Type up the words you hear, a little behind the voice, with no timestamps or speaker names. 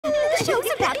The show's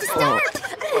about to start!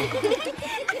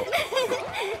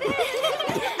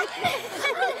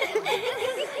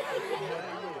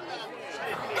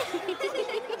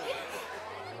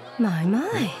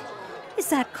 My. Is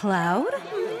that Cloud?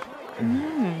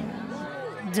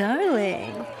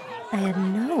 Darling, I had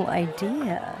no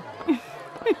idea.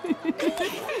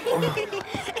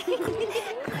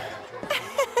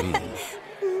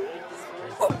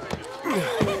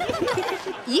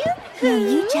 Now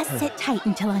you just sit tight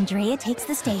until Andrea takes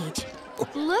the stage.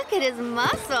 Look at his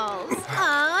muscles.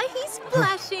 Aw, he's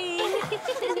blushing.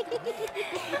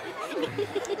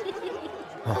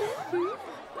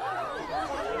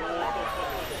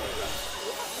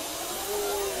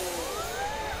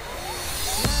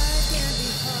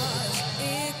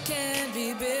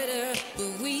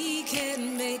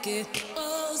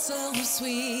 Oh, so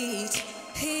sweet.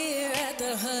 Here at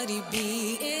the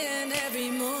Honeybee, and every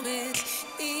moment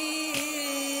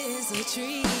is a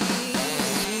treat.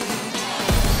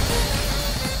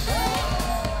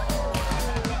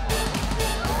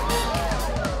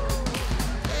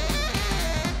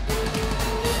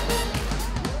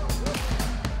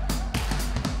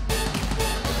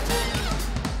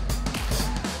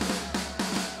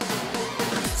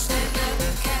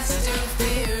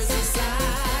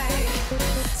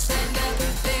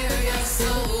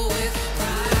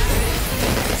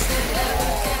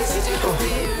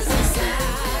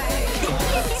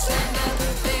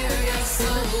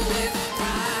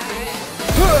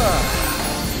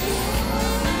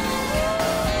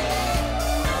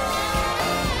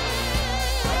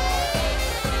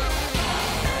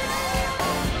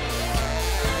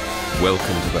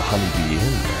 Welcome to the Honeybee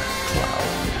Inn, Cloud.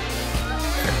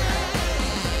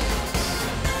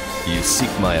 You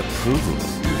seek my approval,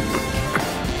 do you?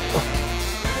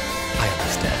 I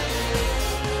understand.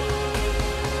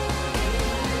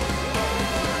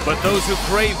 But those who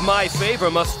crave my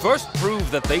favor must first prove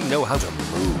that they know how to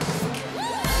move.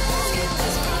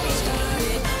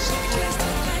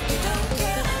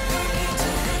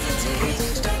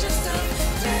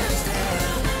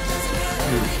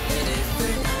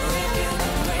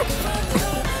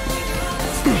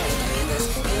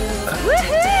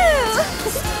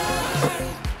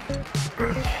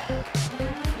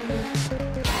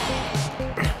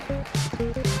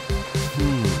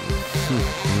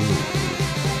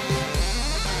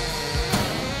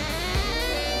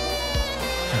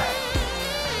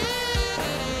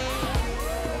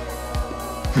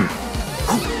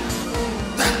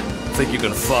 Think you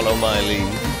can follow my lead?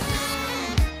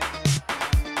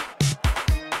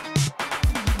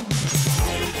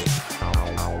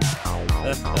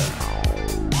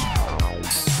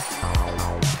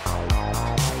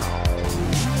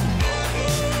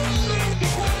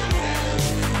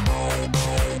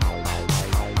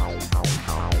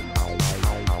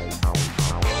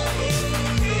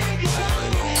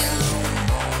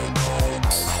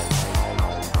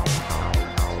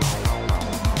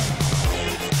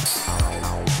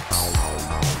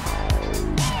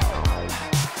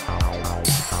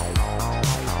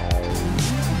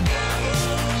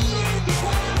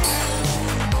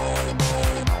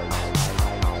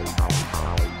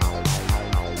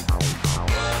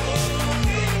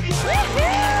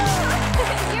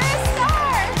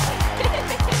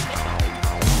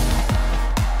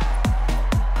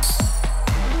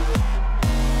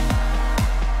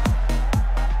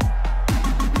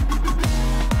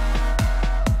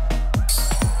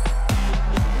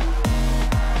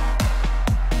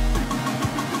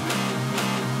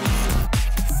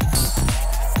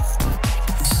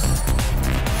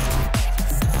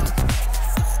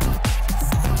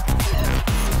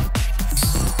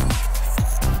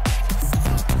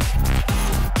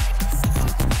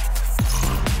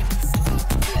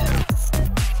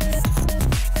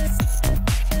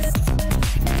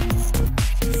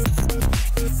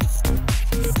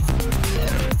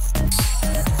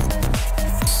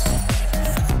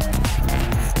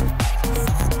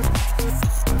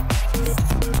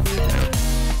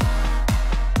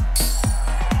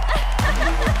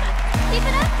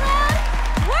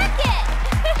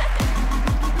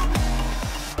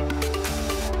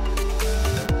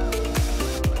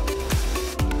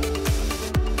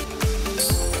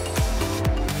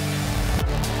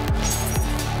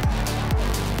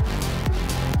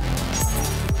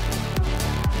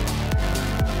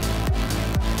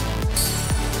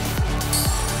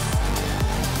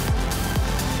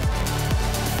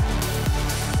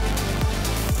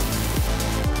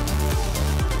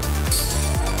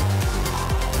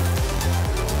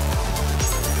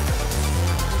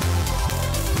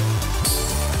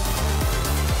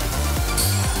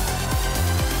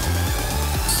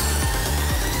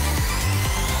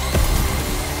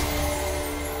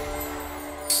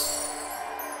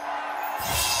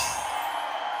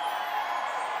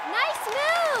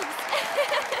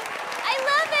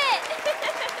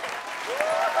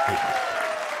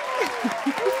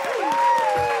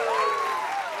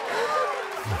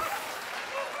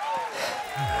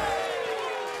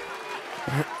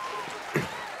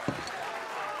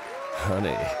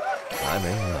 Honey, I'm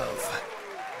in love.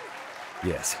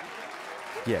 Yes.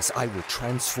 Yes, I will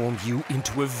transform you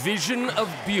into a vision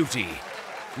of beauty.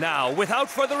 Now, without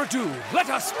further ado,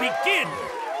 let us begin!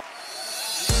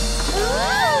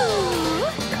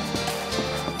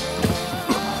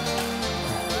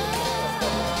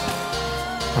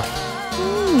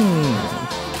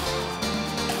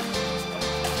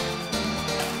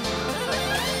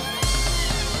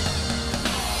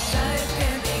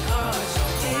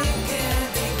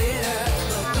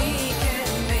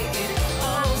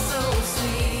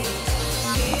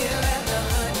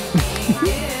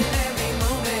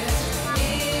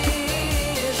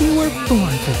 You were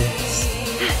born for this.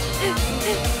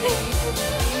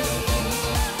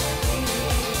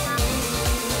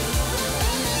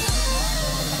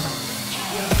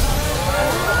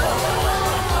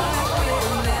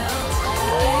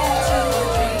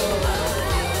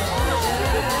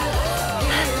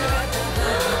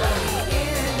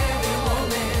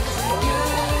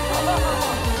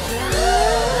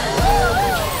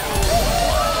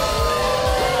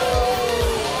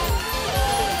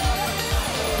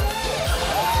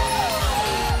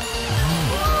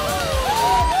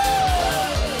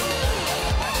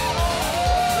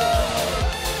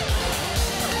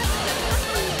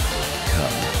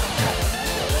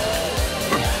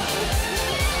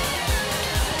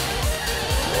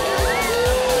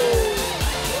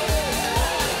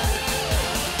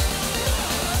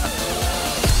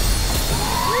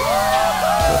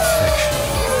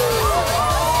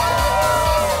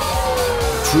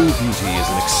 True beauty is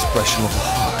an expression of the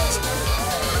heart.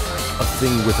 A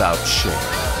thing without shame,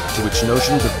 to which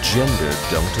notions of gender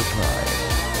don't apply.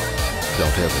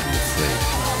 Don't ever be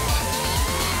afraid.